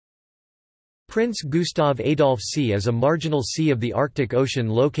Prince Gustav Adolf Sea is a marginal sea of the Arctic Ocean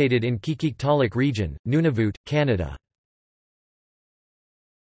located in Qikiqtalik region, Nunavut, Canada.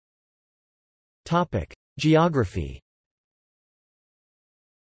 Geography.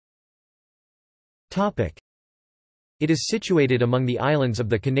 It is situated among the islands of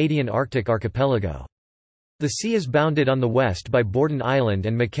the Canadian Arctic archipelago. The sea is bounded on the west by Borden Island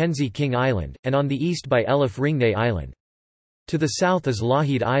and Mackenzie King Island, and on the east by Elif Ringney Island. To the south is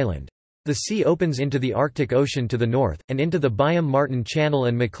Lougheed Island. The sea opens into the Arctic Ocean to the north, and into the Byam-Martin Channel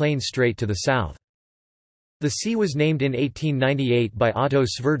and McLean Strait to the south. The sea was named in 1898 by Otto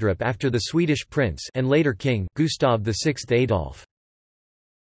Sverdrup after the Swedish prince and later king Gustav VI Adolf.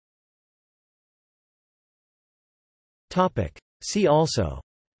 See also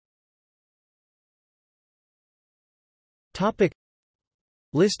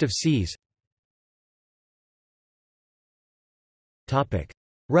List of seas.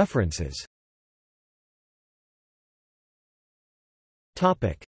 References.